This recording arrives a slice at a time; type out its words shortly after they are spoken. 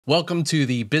Welcome to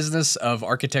the Business of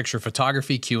Architecture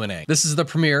Photography Q&A. This is the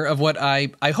premiere of what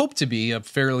I hope to be a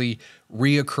fairly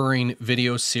reoccurring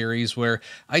video series where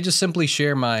I just simply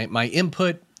share my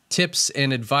input, tips,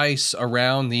 and advice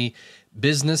around the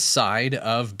business side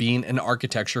of being an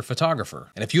architecture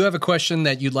photographer. And if you have a question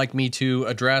that you'd like me to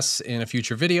address in a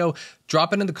future video,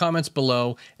 drop it in the comments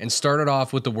below and start it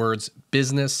off with the words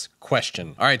business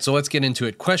question. All right, so let's get into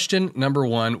it. Question number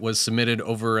one was submitted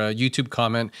over a YouTube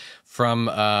comment from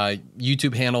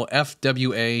YouTube handle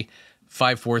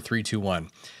FWA54321.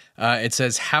 It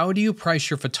says, how do you price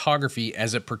your photography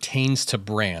as it pertains to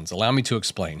brands? Allow me to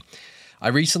explain. I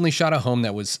recently shot a home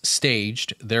that was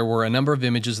staged. There were a number of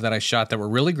images that I shot that were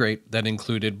really great that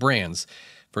included brands.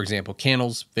 For example,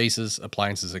 candles, vases,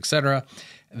 appliances, etc.,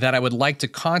 that I would like to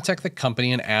contact the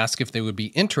company and ask if they would be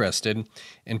interested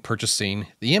in purchasing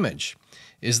the image.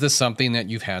 Is this something that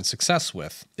you've had success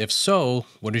with? If so,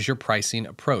 what is your pricing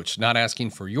approach? Not asking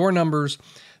for your numbers,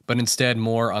 but instead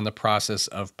more on the process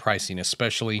of pricing,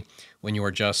 especially when you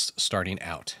are just starting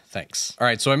out. Thanks. All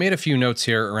right, so I made a few notes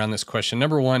here around this question.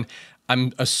 Number one,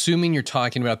 I'm assuming you're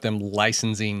talking about them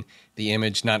licensing the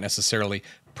image, not necessarily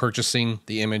purchasing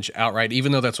the image outright,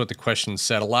 even though that's what the question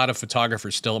said. A lot of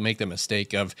photographers still make the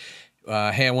mistake of,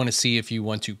 hey, I want to see if you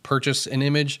want to purchase an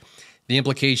image. The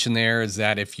implication there is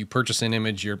that if you purchase an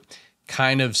image, you're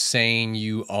kind of saying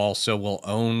you also will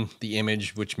own the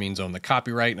image, which means own the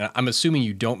copyright. And I'm assuming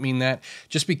you don't mean that.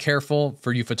 Just be careful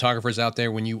for you photographers out there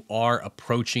when you are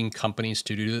approaching companies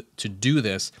to do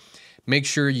this. Make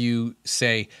sure you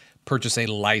say, purchase a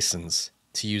license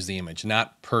to use the image,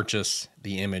 not purchase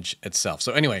the image itself.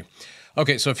 So anyway,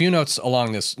 okay, so a few notes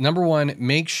along this. Number one,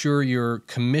 make sure your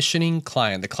commissioning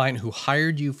client, the client who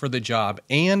hired you for the job,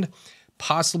 and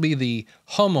possibly the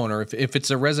homeowner, if it's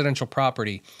a residential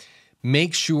property,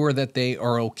 make sure that they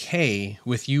are okay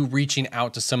with you reaching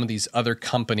out to some of these other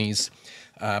companies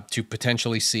to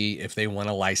potentially see if they want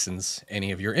to license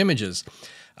any of your images.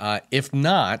 If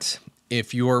not,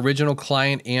 if your original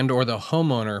client and or the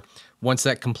homeowner wants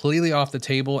that completely off the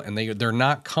table and they're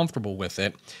not comfortable with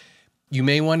it, you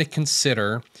may want to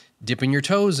consider dipping your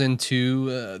toes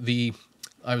into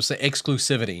I would say,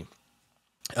 exclusivity.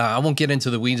 I won't get into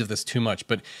the weeds of this too much,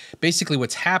 but basically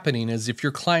what's happening is if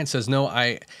your client says, no,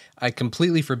 I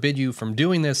completely forbid you from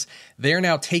doing this, they're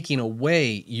now taking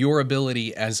away your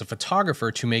ability as a photographer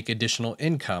to make additional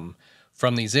income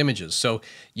from these images. So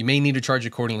you may need to charge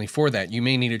accordingly for that. You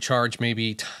may need to charge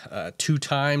maybe 2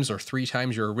 times or 3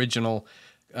 times your original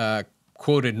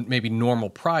quoted maybe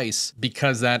normal price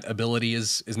because that ability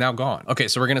is now gone. Okay,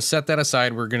 so we're going to set that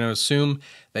aside. We're going to assume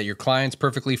that your client's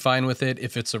perfectly fine with it.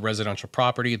 If it's a residential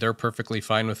property, they're perfectly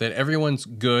fine with it. Everyone's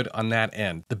good on that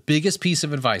end. The biggest piece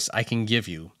of advice I can give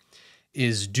you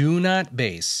is do not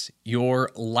base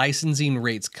your licensing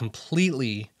rates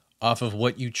completely off of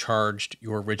what you charged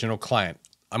your original client.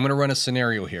 I'm going to run a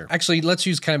scenario here. Actually, let's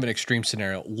use kind of an extreme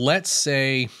scenario. Let's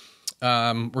say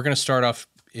we're going to start off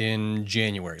in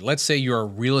January. Let's say you're a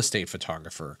real estate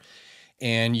photographer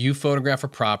and you photograph a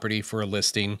property for a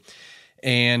listing.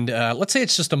 And let's say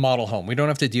it's just a model home. We don't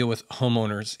have to deal with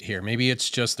homeowners here. Maybe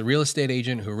it's just the real estate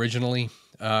agent who originally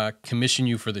commissioned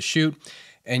you for the shoot.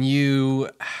 And you,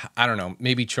 I don't know,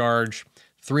 maybe charge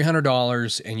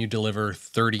 $300 and you deliver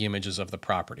 30 images of the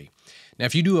property. Now,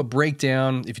 if you do a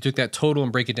breakdown, if you took that total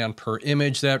and break it down per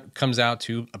image, that comes out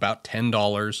to about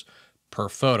 $10 per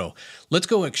photo. Let's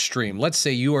go extreme. Let's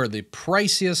say you are the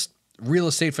priciest real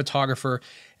estate photographer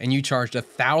and you charged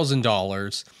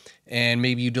 $1,000 and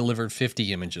maybe you delivered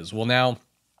 50 images. Well, now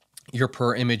your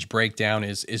per image breakdown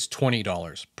is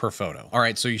 $20 per photo. All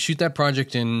right, so you shoot that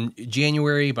project in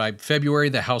January. By February,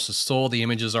 the house is sold. The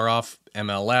images are off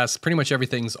MLS. Pretty much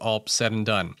everything's all said and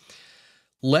done.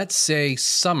 Let's say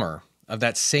summer of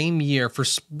that same year, for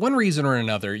one reason or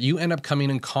another, you end up coming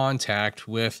in contact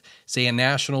with, say, a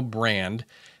national brand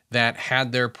that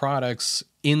had their products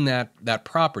in that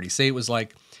property. Say it was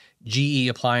like GE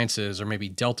Appliances or maybe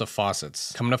Delta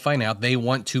Faucets. Come to find out, they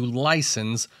want to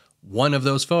license one of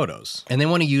those photos. And they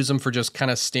want to use them for just kind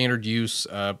of standard use,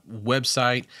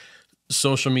 website,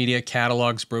 social media,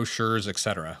 catalogs, brochures,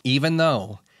 etc. Even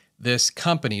though this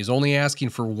company is only asking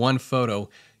for one photo,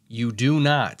 you do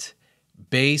not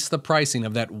base the pricing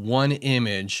of that one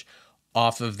image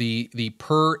off of the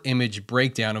per image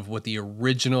breakdown of what the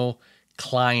original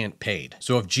client paid.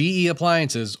 So if GE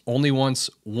Appliances only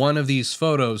wants one of these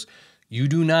photos, you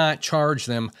do not charge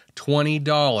them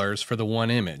 $20 for the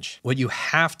one image. What you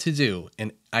have to do,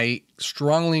 and I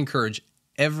strongly encourage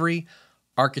every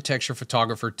architecture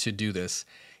photographer to do this,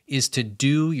 is to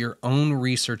do your own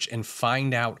research and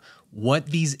find out what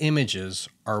these images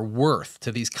are worth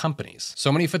to these companies.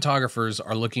 So many photographers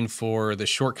are looking for the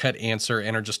shortcut answer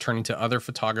and are just turning to other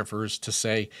photographers to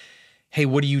say, hey,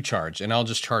 what do you charge? And I'll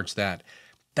just charge that.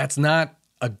 That's not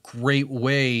a great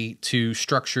way to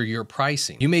structure your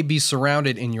pricing. You may be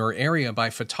surrounded in your area by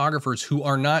photographers who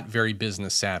are not very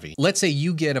business savvy. Let's say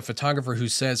you get a photographer who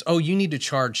says, oh, you need to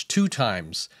charge 2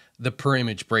 times the per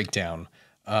image breakdown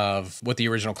of what the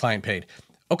original client paid.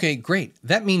 Okay, great.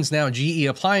 That means now GE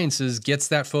Appliances gets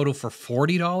that photo for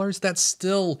 $40. That's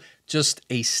still just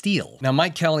a steal. Now,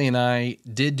 Mike Kelly and I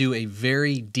did do a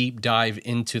very deep dive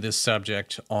into this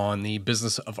subject on the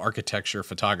Business of Architecture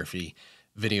Photography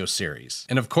video series.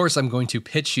 And of course, I'm going to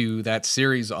pitch you that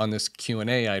series on this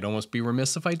Q&A. I'd almost be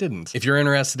remiss if I didn't. If you're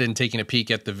interested in taking a peek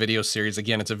at the video series,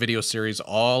 again, it's a video series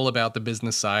all about the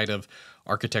business side of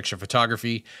architecture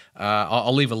photography.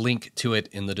 I'll leave a link to it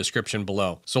in the description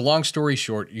below. So long story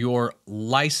short, your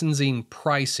licensing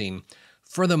pricing,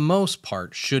 for the most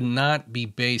part, should not be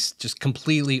based just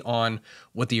completely on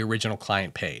what the original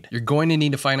client paid. You're going to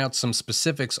need to find out some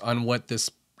specifics on what this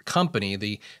company,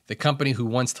 the company who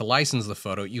wants to license the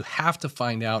photo, you have to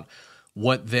find out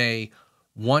what they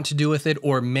want to do with it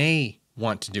or may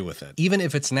want to do with it. Even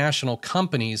if it's national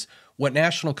companies, what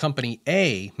national company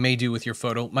A may do with your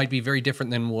photo might be very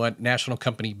different than what national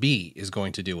company B is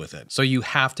going to do with it. So you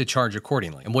have to charge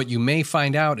accordingly. And what you may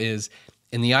find out is,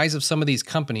 in the eyes of some of these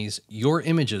companies, your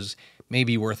images may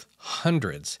be worth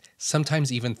hundreds,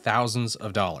 sometimes even thousands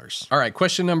of dollars. All right,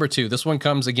 question number 2. This one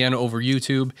comes again over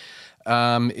YouTube.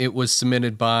 It was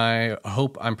submitted by, I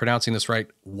hope I'm pronouncing this right,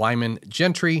 Wyman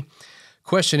Gentry.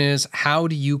 Question is, how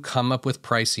do you come up with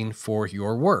pricing for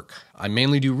your work? I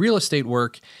mainly do real estate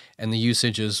work, and the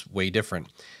usage is way different.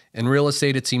 In real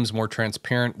estate, it seems more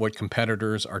transparent what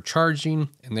competitors are charging,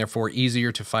 and therefore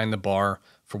easier to find the bar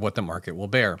for what the market will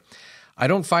bear. I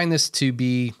don't find this to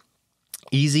be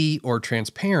easy or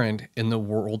transparent in the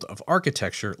world of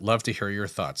architecture. Love to hear your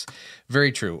thoughts.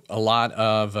 Very true. A lot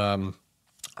of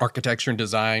architecture and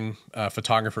design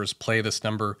photographers play this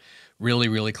number really,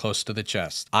 really close to the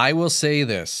chest. I will say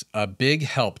this, a big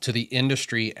help to the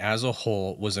industry as a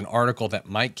whole was an article that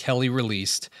Mike Kelly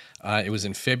released. It was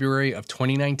in February of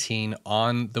 2019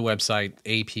 on the website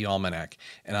AP Almanac.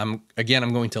 And I'm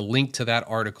going to link to that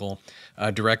article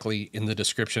directly in the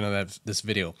description of this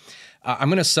video. I'm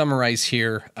going to summarize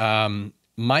here.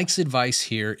 Mike's advice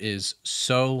here is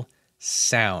so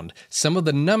sound. Some of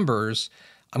the numbers,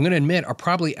 I'm going to admit, are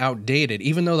probably outdated,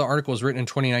 even though the article was written in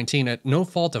 2019 at no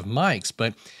fault of Mike's,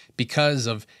 but because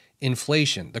of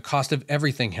inflation, the cost of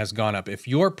everything has gone up. If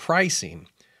your pricing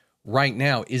right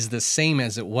now is the same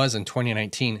as it was in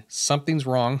 2019, something's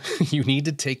wrong. You need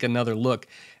to take another look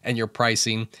at your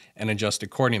pricing and adjust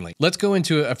accordingly. Let's go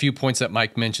into a few points that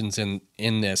Mike mentions in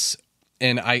this.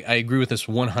 And I agree with this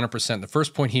 100%. The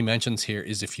first point he mentions here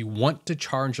is if you want to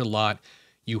charge a lot,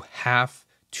 you have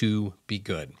to be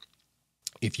good.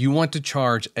 If you want to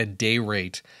charge a day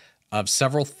rate of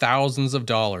several thousands of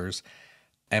dollars,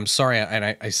 I'm sorry,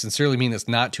 and I sincerely mean this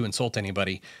not to insult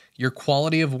anybody, your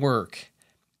quality of work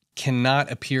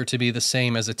cannot appear to be the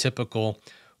same as a typical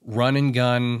run and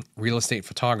gun real estate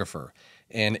photographer.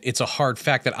 And it's a hard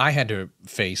fact that I had to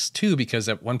face too, because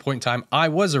at one point in time, I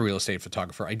was a real estate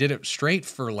photographer. I did it straight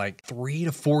for like 3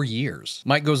 to 4 years.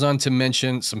 Mike goes on to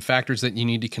mention some factors that you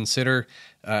need to consider.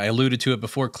 I alluded to it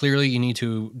before. Clearly, you need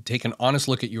to take an honest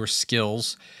look at your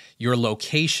skills, your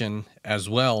location as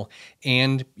well,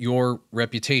 and your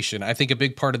reputation. I think a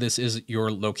big part of this is your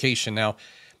location. Now,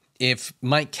 if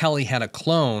Mike Kelly had a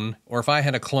clone, or if I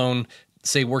had a clone,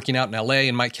 say working out in LA,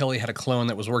 and Mike Kelly had a clone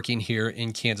that was working here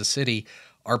in Kansas City,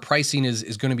 our pricing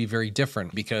is going to be very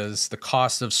different because the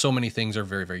cost of so many things are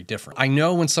very, very different. I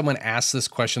know when someone asks this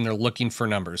question, they're looking for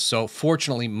numbers. So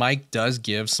fortunately, Mike does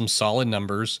give some solid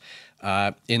numbers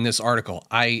in this article.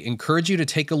 I encourage you to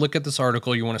take a look at this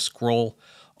article. You want to scroll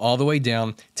all the way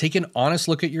down, take an honest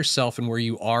look at yourself and where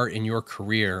you are in your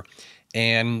career,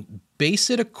 and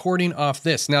base it according off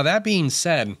this. Now, that being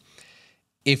said,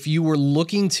 if you were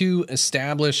looking to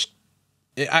establish,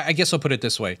 I guess I'll put it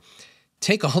this way,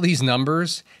 take all these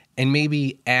numbers and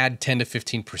maybe add 10 to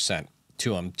 15%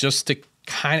 to them, just to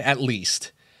kind of, at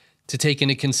least, to take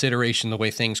into consideration the way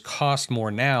things cost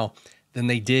more now than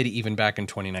they did even back in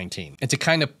 2019. And to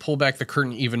kind of pull back the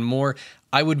curtain even more,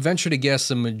 I would venture to guess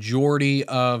the majority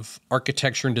of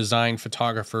architecture and design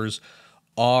photographers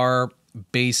are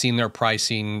basing their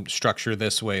pricing structure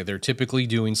this way. They're typically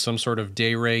doing some sort of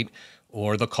day rate,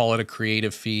 or they'll call it a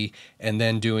creative fee, and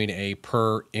then doing a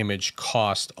per image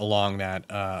cost along that,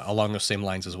 along those same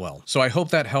lines as well. So I hope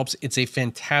that helps. It's a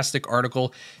fantastic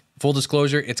article. Full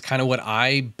disclosure, it's kind of what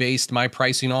I based my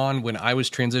pricing on when I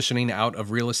was transitioning out of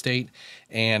real estate.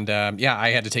 And yeah, I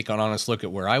had to take an honest look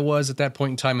at where I was at that point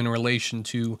in time in relation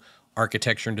to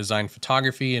architecture and design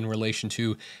photography, in relation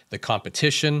to the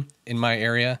competition in my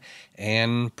area,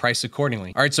 and price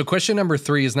accordingly. All right, so question number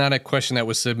 3 is not a question that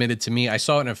was submitted to me. I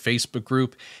saw it in a Facebook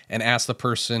group and asked the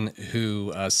person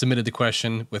who submitted the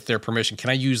question with their permission, can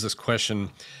I use this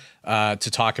question to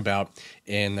talk about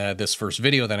in this first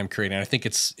video that I'm creating? I think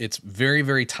it's very,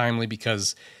 very timely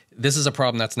because this is a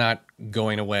problem that's not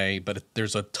going away, but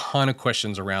there's a ton of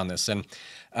questions around this. And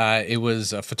it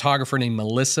was a photographer named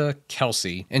Melissa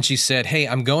Kelsey, and she said, hey,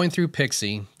 I'm going through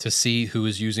Pixie to see who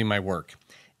is using my work.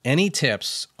 Any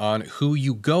tips on who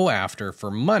you go after for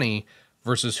money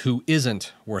versus who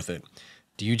isn't worth it?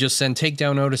 Do you just send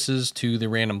takedown notices to the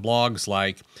random blogs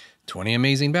like 20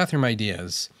 amazing bathroom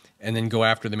ideas, and then go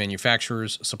after the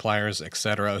manufacturers, suppliers,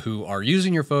 etc., who are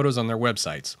using your photos on their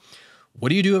websites? What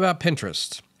do you do about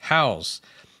Pinterest, Houzz,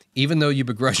 even though you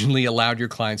begrudgingly allowed your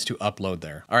clients to upload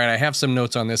there? All right, I have some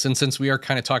notes on this, and since we are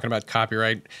kind of talking about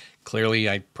copyright, clearly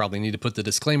I probably need to put the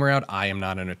disclaimer out. I am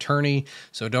not an attorney,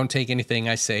 so don't take anything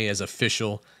I say as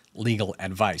official legal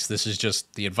advice. This is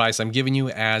just the advice I'm giving you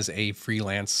as a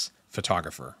freelance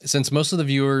photographer. Since most of the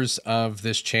viewers of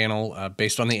this channel,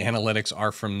 based on the analytics,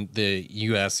 are from the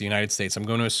US, the United States, I'm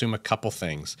going to assume a couple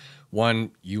things.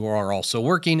 One, you are also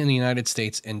working in the United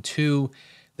States, and two,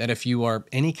 that if you are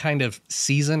any kind of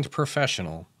seasoned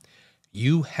professional,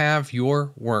 you have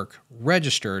your work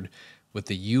registered with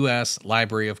the US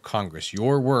Library of Congress.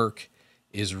 Your work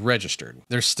is registered.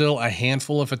 There's still a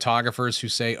handful of photographers who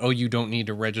say, oh, you don't need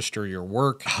to register your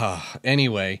work.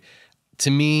 Anyway, to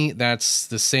me, that's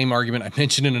the same argument I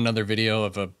mentioned in another video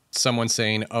of someone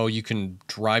saying, oh, you can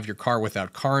drive your car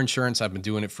without car insurance. I've been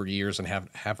doing it for years and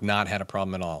have not had a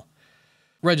problem at all.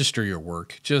 Register your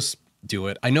work. Just do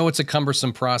it. I know it's a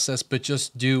cumbersome process, but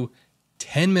just do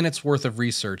 10 minutes worth of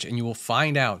research and you will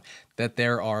find out that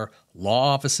there are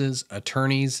law offices,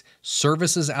 attorneys,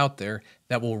 services out there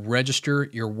that will register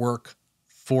your work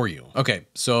for you. Okay,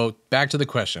 so back to the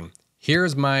question.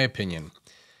 Here's my opinion.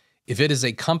 If it is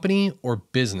a company or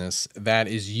business that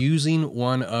is using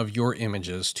one of your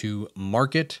images to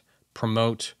market,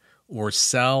 promote, or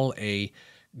sell a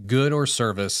good or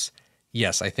service,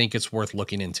 yes, I think it's worth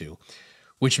looking into.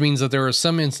 Which means that there are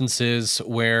some instances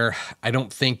where I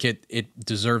don't think it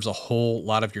deserves a whole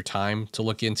lot of your time to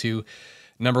look into.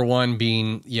 Number one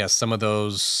being, yes, some of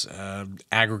those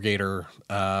aggregator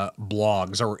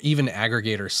blogs or even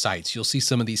aggregator sites. You'll see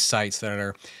some of these sites that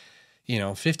are,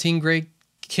 15 great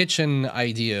kitchen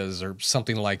ideas or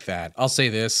something like that. I'll say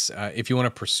this, if you want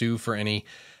to pursue for any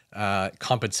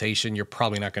compensation, you're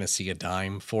probably not going to see a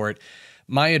dime for it.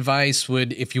 My advice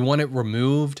would, if you want it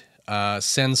removed,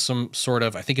 send some sort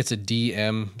of, I think it's a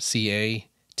DMCA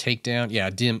takedown. Yeah,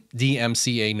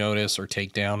 DMCA notice or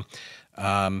takedown.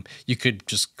 You could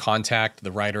just contact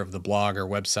the writer of the blog or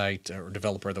website or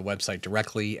developer of the website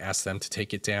directly, ask them to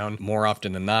take it down. More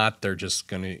often than not, they're just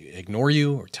going to ignore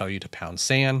you or tell you to pound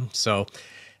sand. So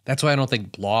that's why I don't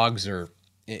think blogs are,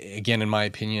 again, in my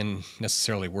opinion,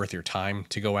 necessarily worth your time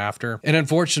to go after. And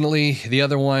unfortunately, the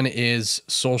other one is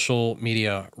social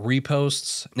media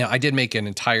reposts. Now, I did make an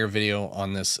entire video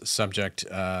on this subject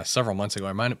several months ago.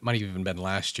 I might have even been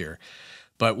last year.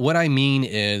 But what I mean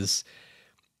is,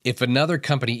 if another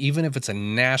company, even if it's a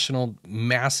national,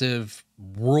 massive,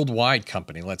 worldwide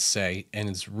company, let's say, and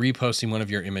is reposting one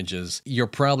of your images, you're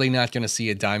probably not going to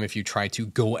see a dime if you try to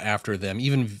go after them,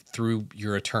 even through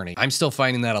your attorney. I'm still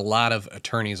finding that a lot of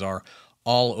attorneys are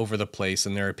all over the place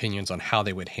in their opinions on how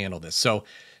they would handle this. So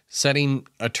setting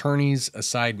attorneys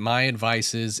aside, my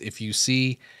advice is if you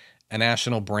see a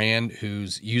national brand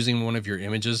who's using one of your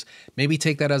images, maybe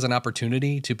take that as an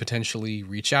opportunity to potentially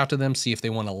reach out to them, see if they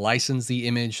want to license the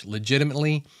image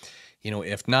legitimately.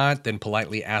 If not, then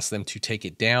politely ask them to take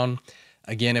it down.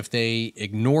 Again, if they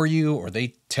ignore you or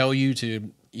they tell you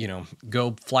to,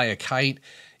 go fly a kite,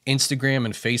 Instagram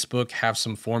and Facebook have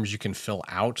some forms you can fill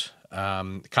out,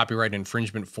 copyright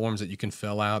infringement forms that you can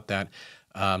fill out that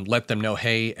let them know,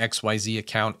 hey, XYZ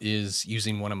account is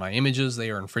using one of my images. They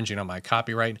are infringing on my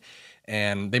copyright.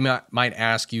 And they might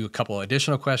ask you a couple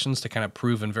additional questions to kind of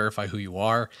prove and verify who you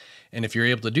are. And if you're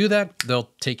able to do that,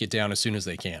 they'll take it down as soon as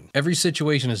they can. Every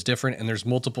situation is different, and there's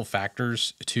multiple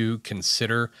factors to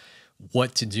consider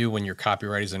what to do when your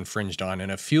copyright is infringed on.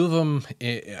 And a few of them,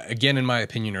 again, in my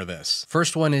opinion, are this.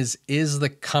 First one is the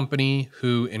company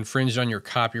who infringed on your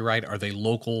copyright, are they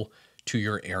local to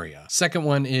your area? Second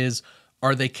one is,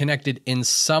 are they connected in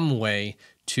some way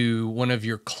to one of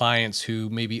your clients who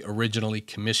maybe originally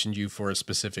commissioned you for a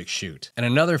specific shoot. And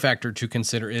another factor to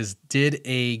consider is, did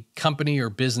a company or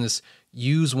business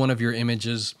use one of your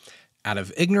images out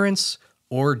of ignorance,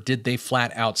 or did they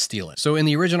flat out steal it? So in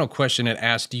the original question, it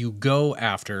asked, do you go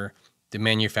after the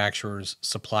manufacturers,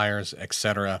 suppliers,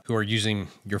 etc., who are using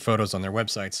your photos on their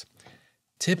websites?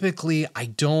 Typically, I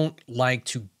don't like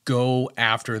to go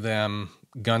after them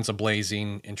guns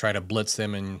a-blazing and try to blitz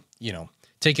them and,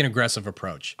 take an aggressive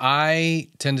approach. I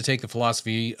tend to take the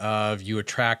philosophy of you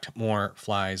attract more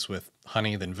flies with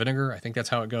honey than vinegar. I think that's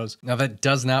how it goes. Now, that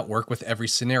does not work with every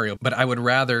scenario, but I would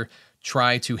rather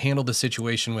try to handle the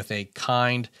situation with a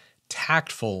kind,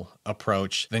 tactful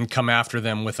approach than come after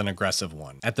them with an aggressive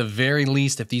one. At the very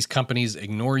least, if these companies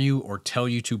ignore you or tell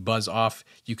you to buzz off,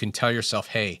 you can tell yourself,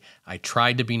 hey, I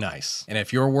tried to be nice. And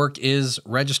if your work is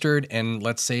registered, and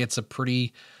let's say it's a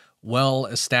pretty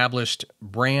well-established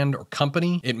brand or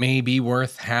company, it may be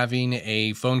worth having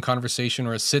a phone conversation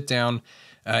or a sit-down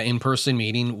in-person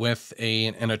meeting with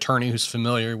an attorney who's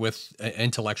familiar with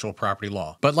intellectual property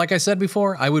law. But like I said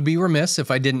before, I would be remiss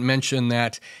if I didn't mention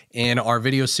that in our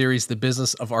video series, The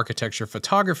Business of Architecture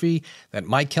Photography, that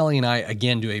Mike Kelly and I,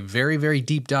 again, do a very, very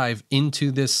deep dive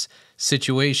into this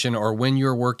situation, or when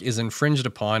your work is infringed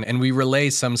upon, and we relay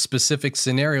some specific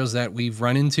scenarios that we've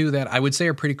run into that I would say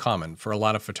are pretty common for a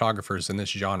lot of photographers in this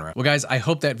genre. Well, guys, I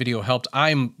hope that video helped.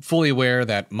 I'm fully aware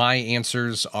that my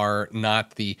answers are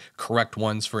not the correct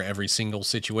ones for every single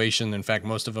situation. In fact,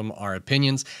 most of them are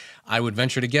opinions. I would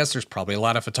venture to guess there's probably a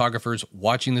lot of photographers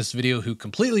watching this video who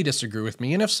completely disagree with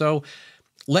me, and if so,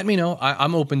 let me know.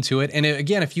 I'm open to it. And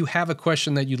again, if you have a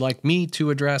question that you'd like me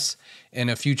to address in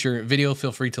a future video,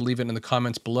 feel free to leave it in the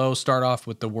comments below. Start off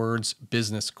with the words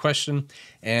business question,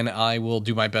 and I will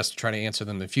do my best to try to answer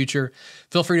them in the future.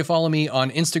 Feel free to follow me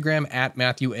on Instagram at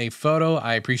Matthew A. Photo.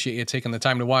 I appreciate you taking the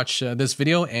time to watch this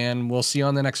video, and we'll see you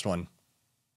on the next one.